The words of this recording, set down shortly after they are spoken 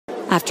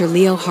After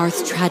Leo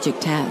Hearth's tragic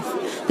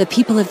death, the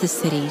people of the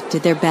city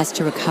did their best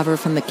to recover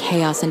from the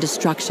chaos and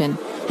destruction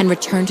and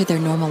return to their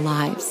normal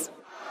lives.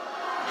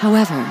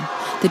 However,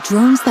 the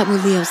drones that were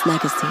Leo's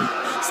legacy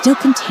still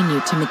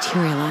continued to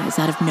materialize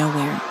out of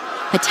nowhere,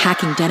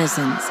 attacking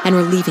denizens and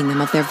relieving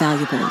them of their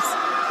valuables.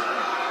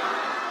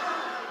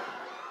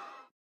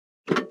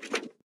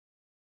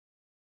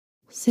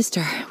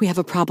 Sister, we have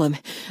a problem.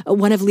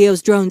 One of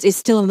Leo's drones is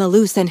still on the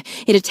loose and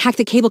it attacked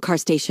the cable car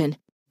station.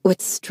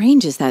 What's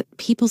strange is that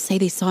people say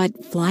they saw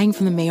it flying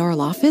from the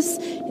mayoral office.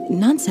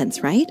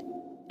 Nonsense, right?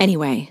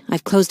 Anyway,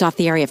 I've closed off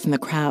the area from the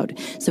crowd,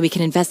 so we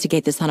can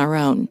investigate this on our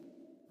own.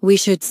 We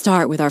should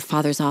start with our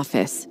father's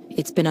office.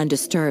 It's been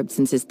undisturbed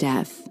since his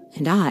death,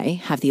 and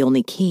I have the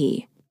only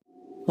key.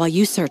 While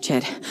you search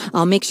it,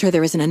 I'll make sure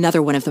there isn't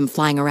another one of them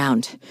flying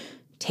around.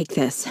 Take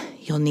this.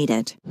 You'll need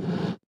it.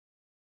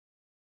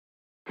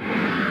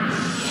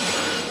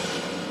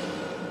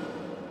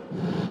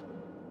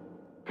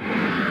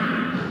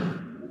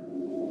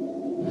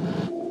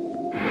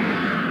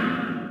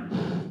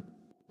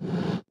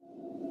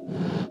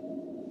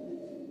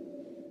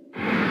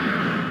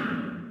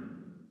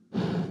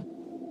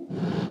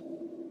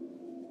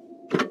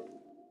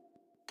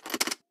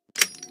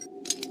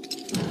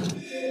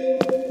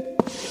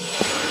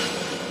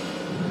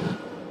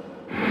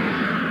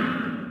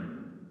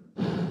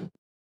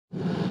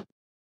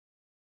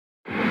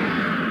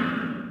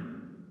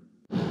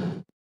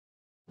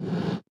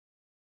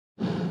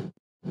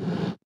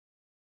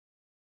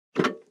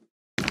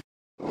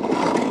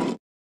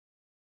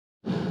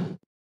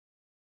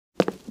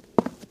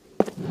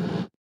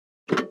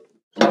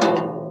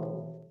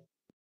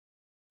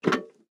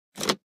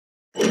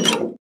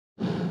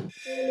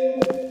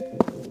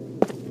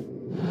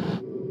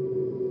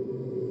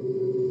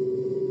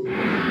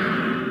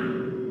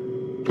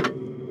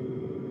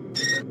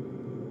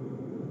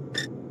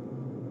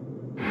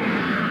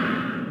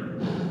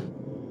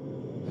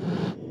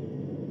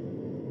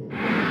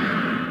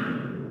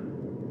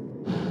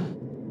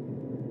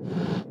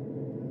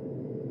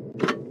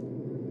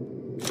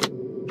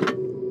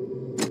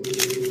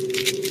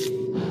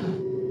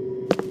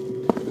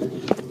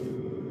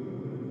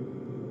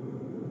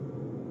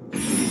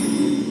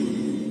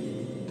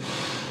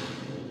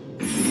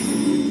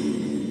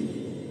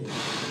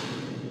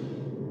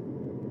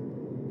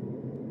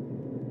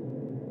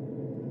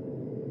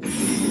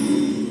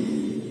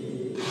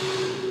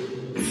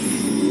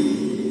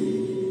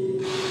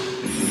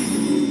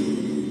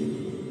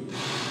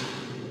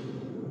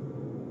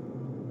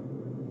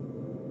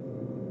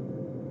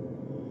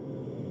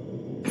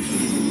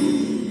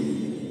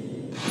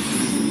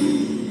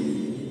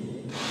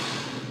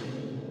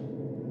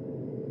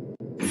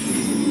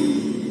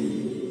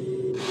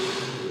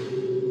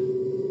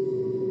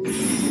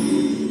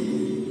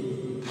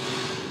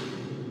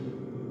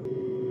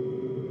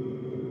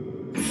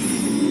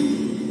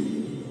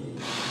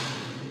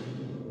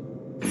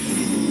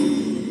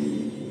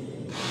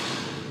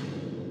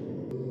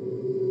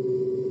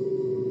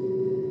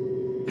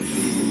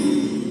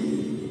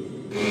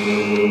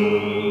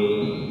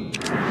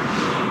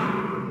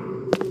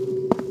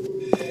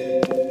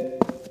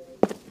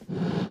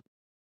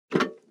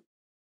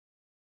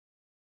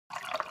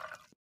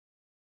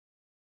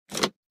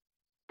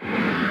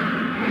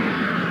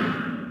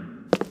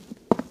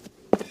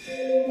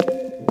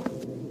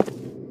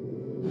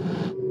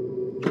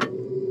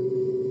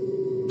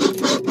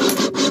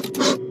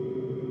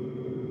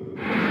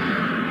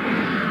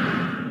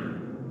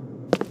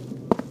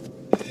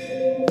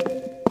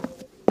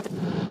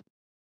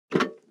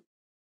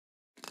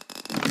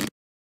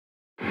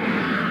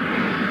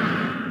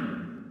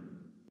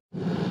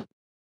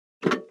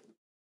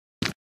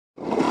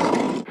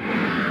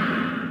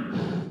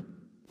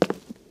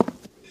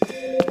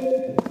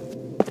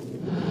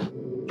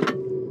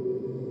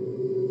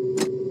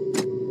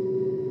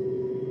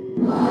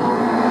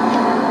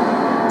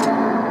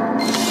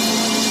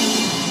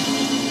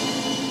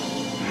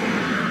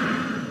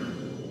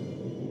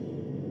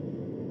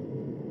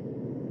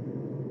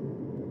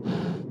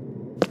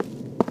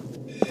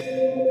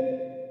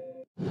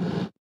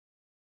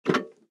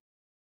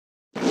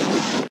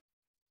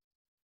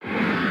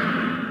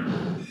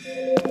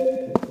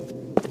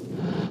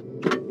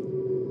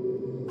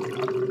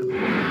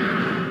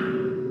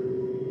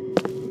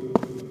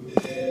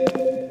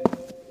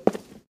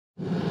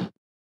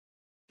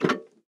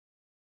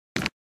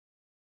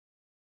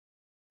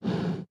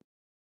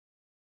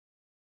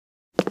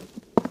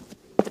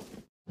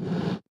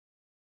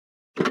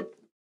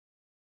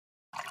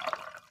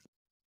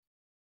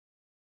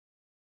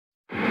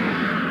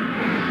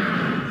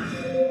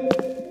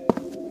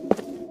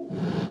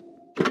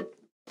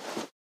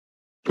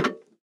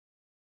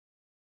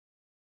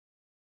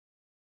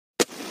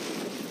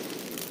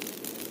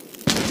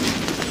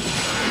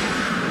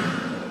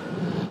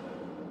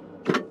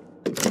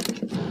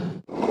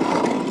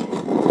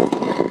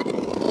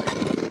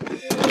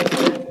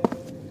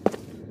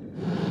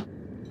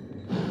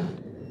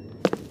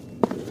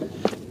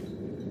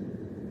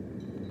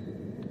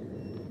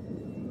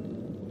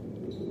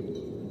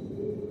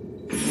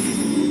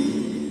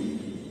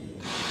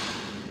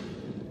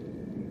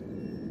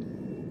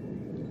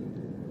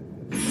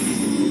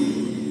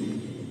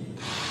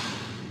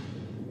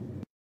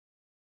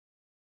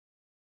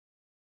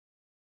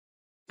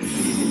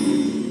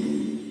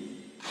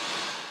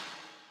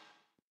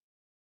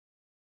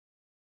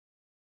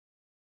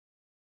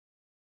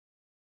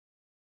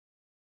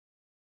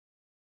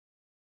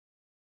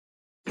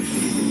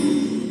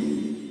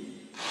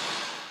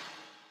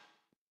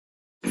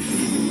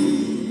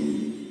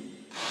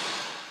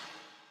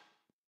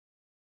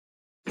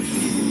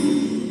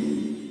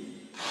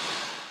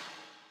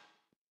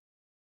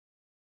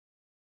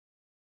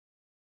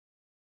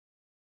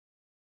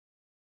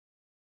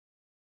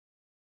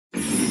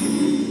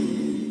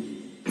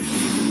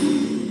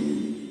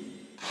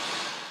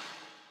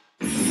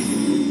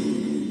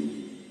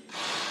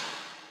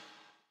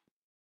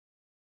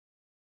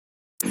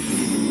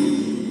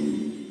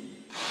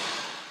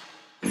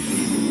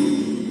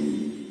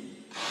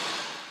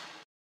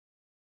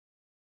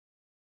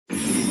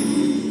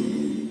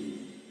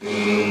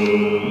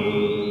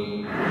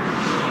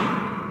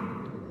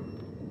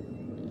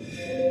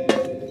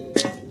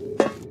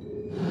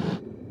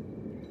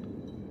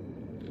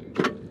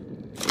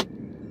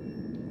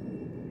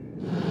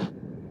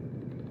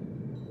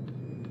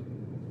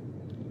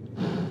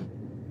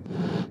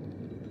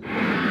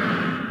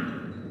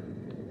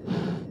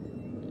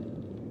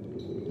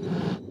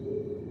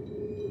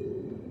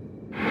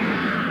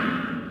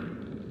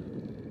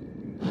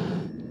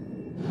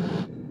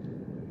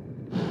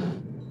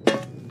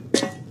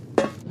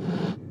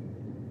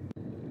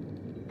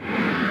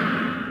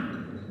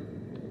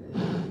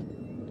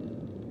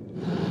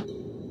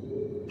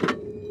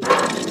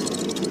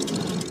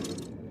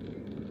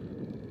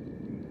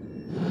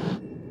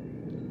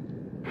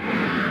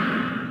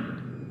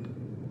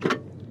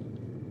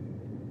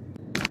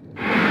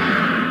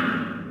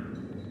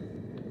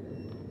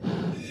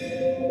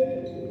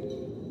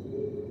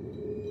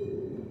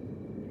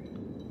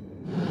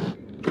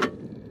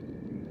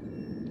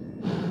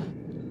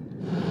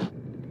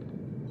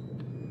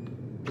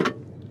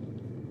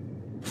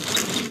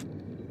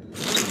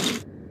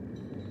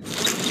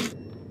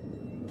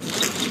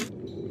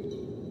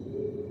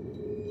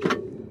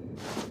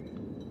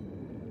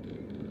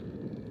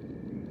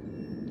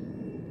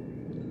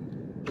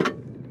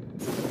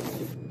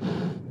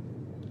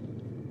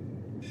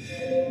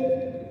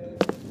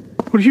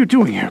 What are you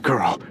doing here,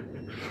 girl?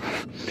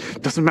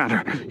 Doesn't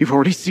matter. You've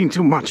already seen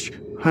too much.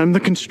 I'm the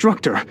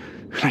constructor,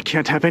 and I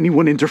can't have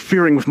anyone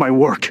interfering with my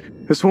work.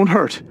 This won't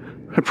hurt.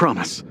 I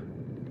promise.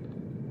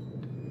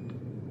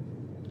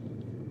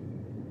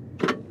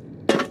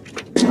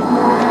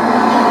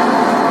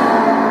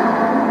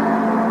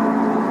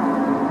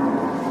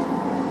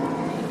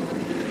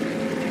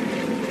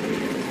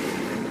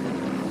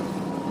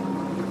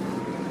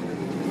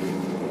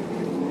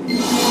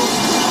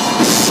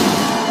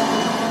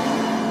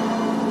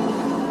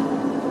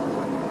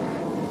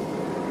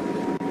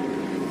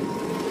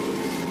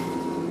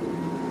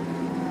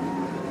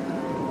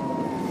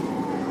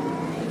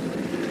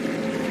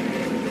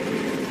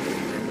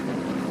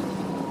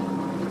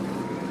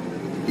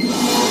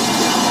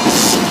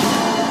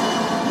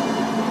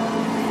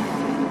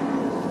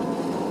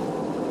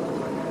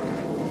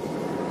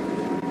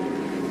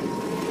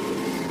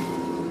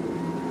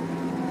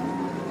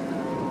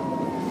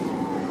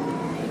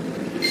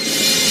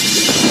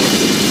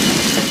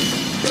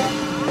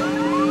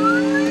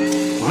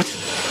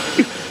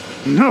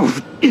 No!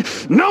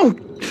 No!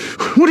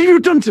 What have you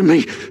done to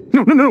me?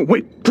 No,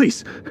 wait,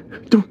 please.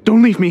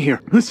 Don't leave me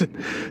here. Listen,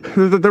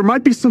 there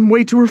might be some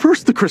way to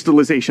reverse the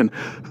crystallization.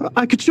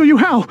 I could show you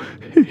how,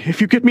 if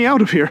you get me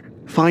out of here.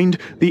 Find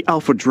the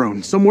Alpha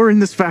drone somewhere in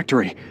this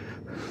factory.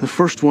 The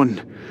first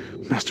one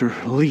Master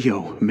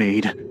Leo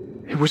made.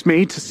 It was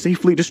made to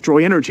safely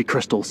destroy energy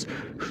crystals.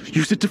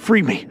 Use it to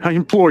free me, I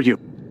implore you.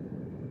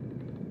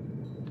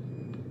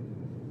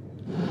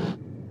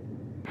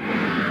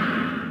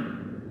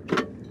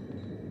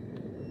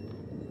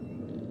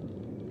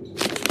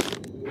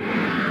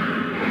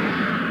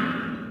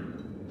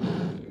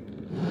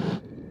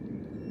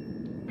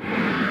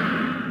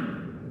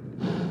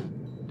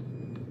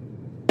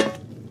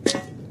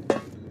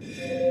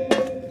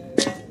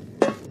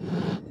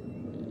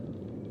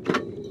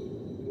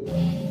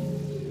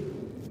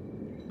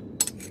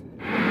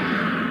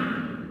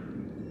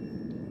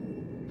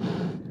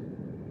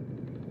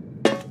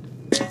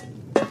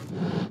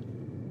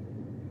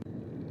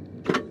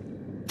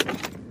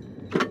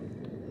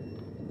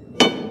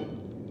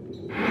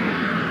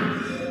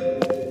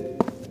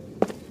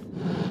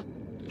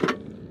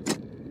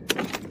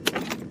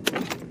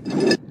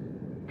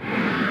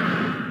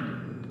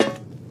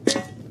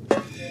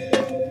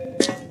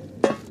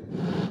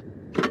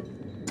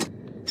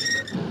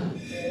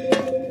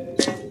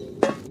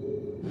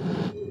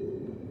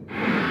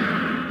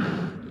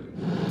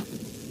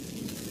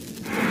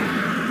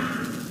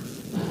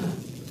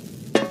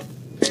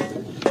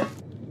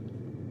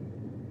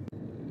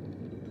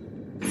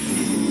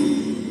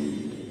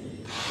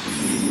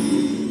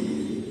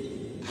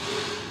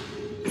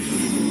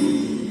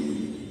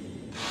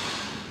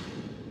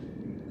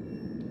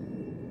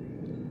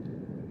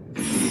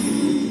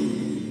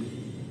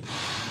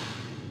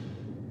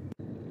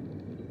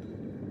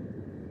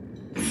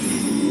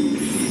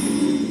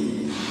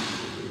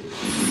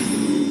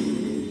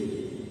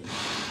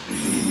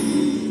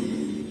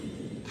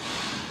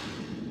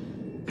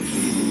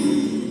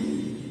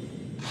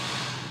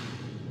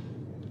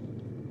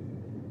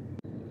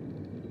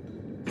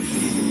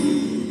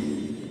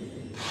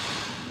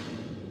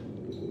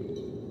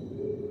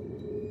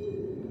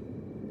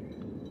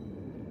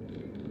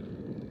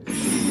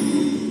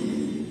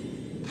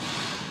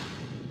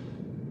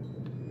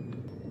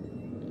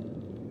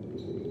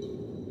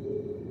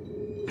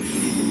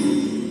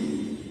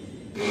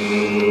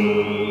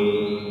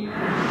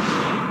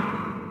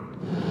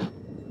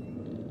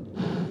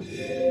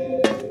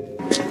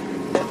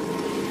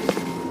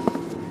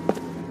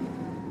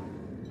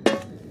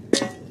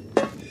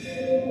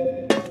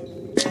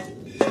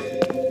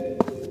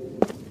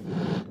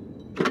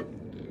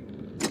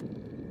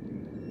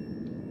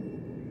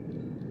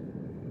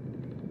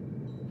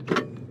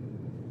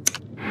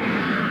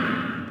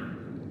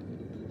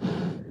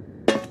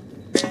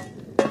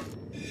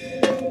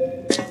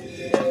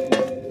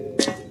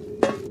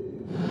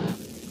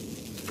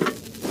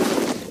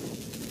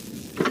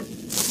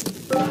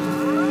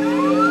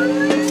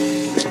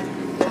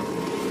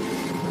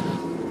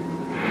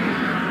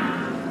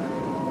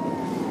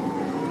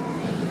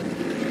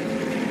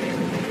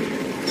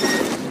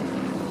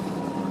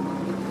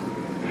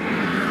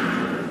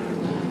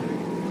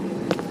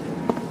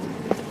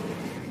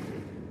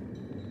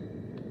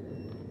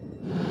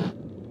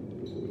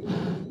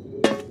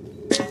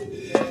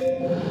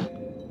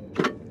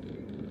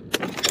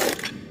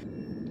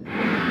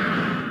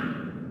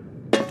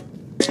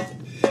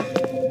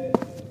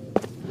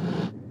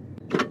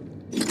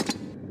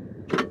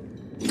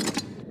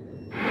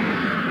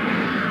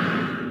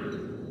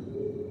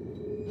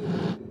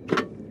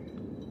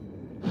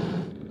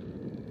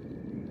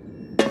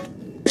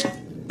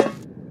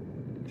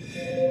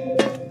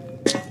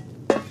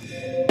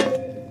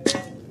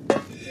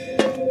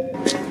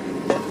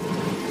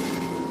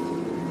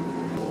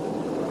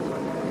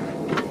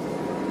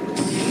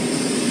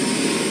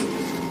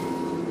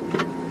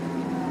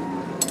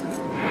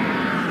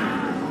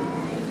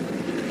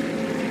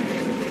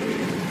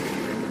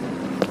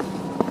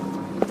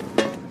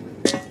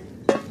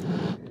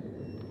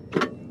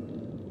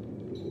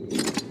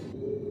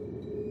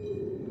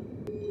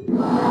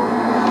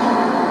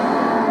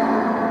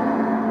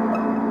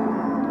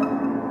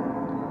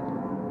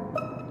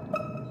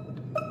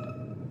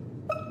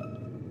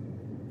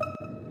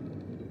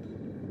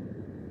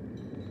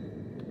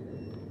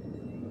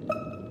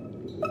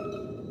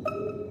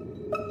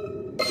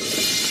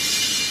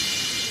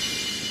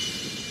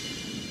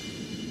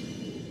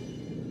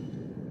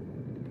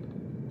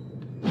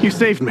 You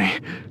saved me.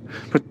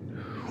 But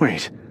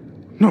wait.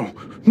 No,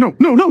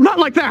 not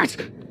like that!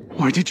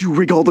 Why did you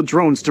rig all the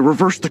drones to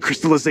reverse the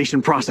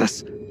crystallization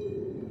process?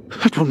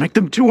 That will make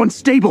them too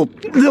unstable.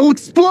 They'll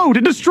explode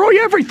and destroy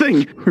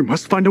everything! We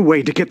must find a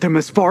way to get them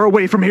as far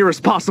away from here as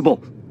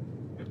possible.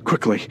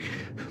 Quickly,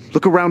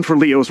 look around for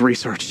Leo's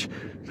research.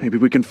 Maybe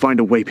we can find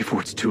a way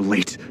before it's too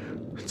late.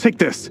 Take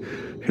this.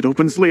 It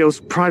opens Leo's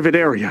private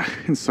area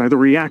inside the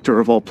reactor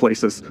of all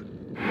places.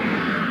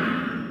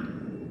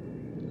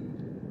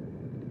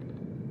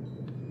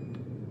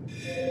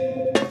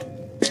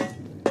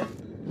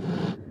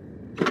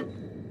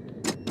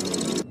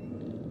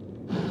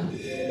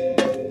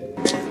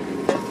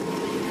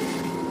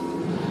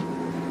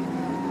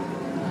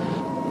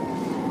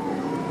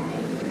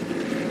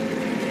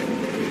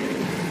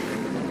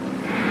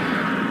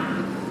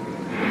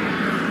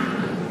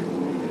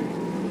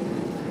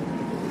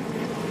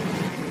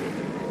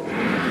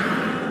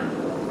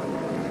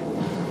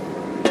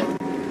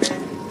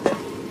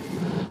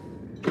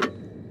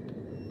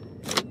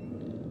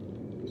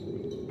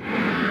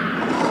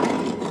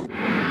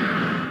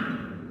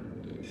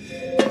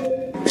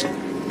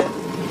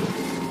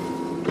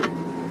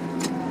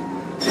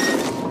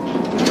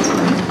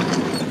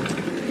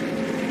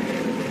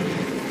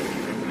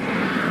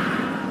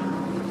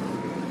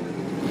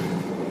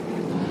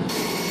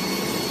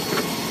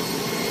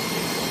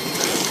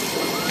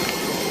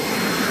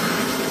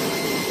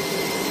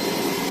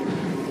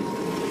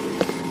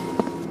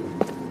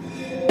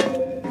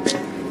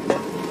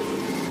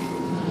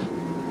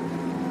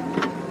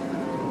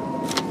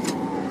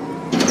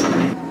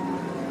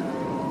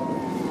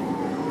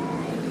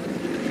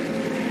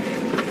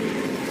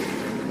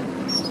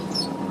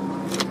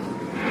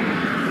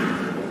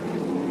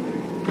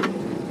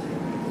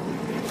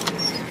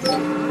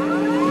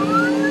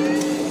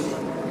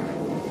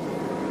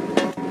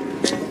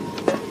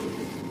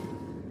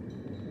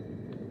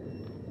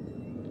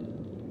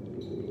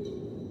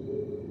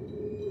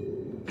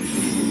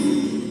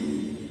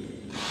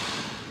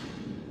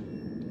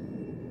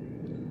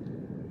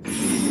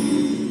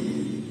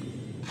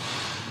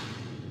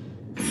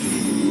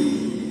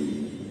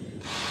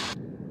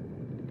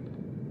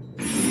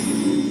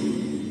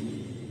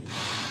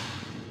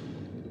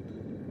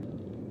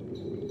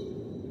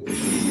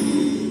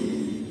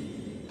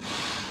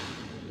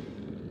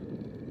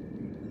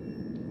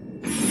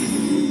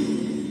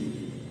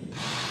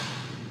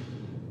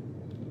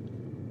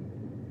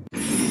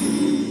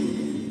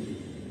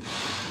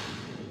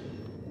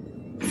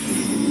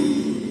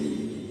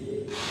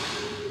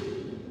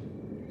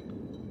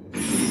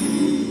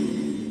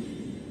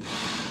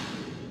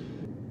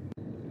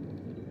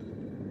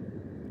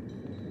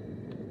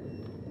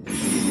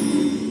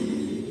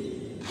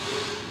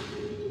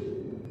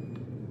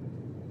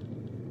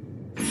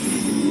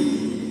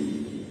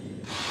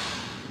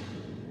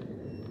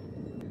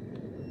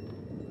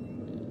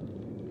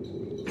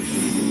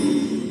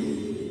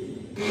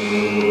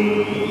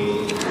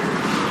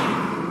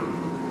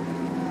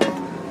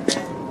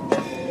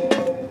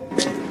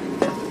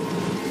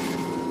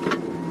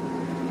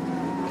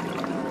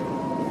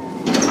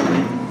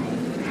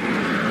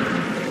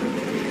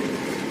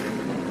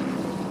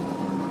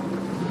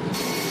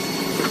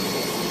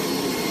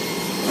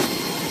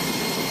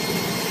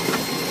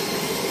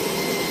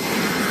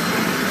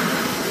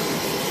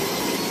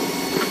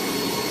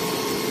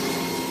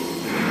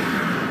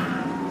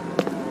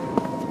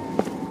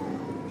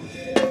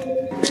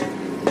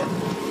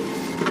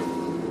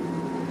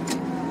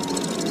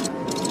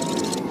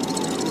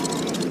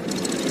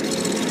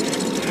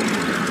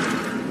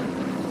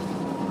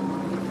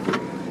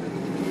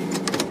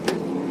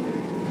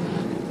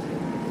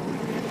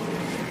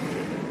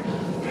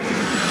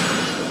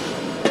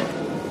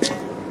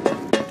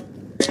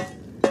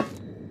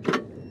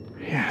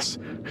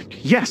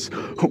 Yes,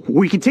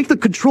 we can take the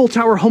control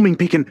tower homing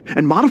beacon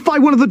and modify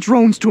one of the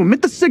drones to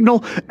emit the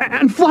signal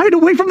and fly it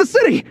away from the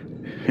city.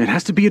 It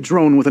has to be a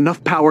drone with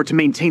enough power to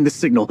maintain the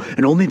signal,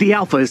 and only the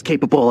Alpha is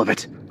capable of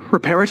it.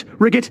 Repair it,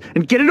 rig it,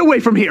 and get it away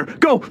from here.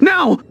 Go,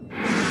 now!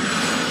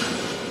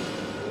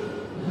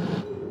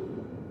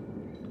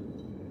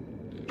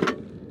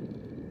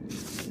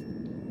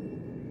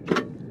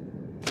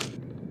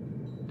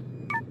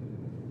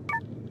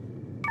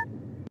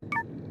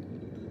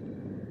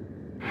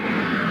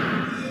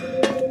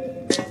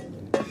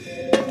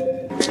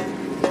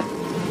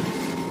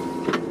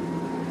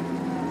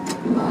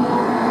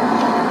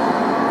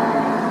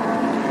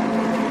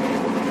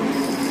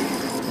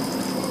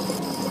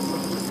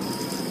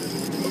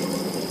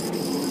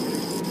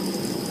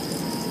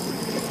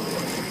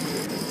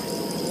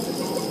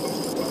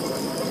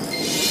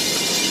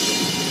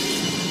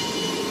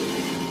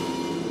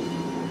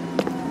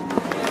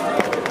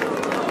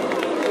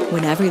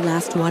 When every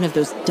last one of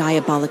those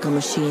diabolical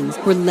machines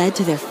were led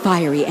to their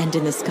fiery end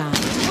in the sky, the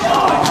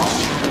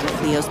shadow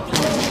of Leo's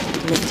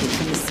planet lifted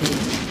from the city.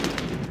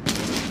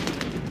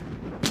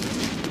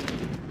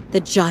 The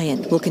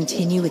giant will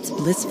continue its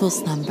blissful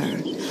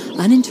slumber,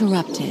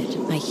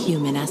 uninterrupted by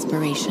human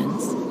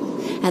aspirations,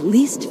 at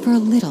least for a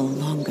little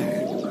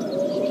longer.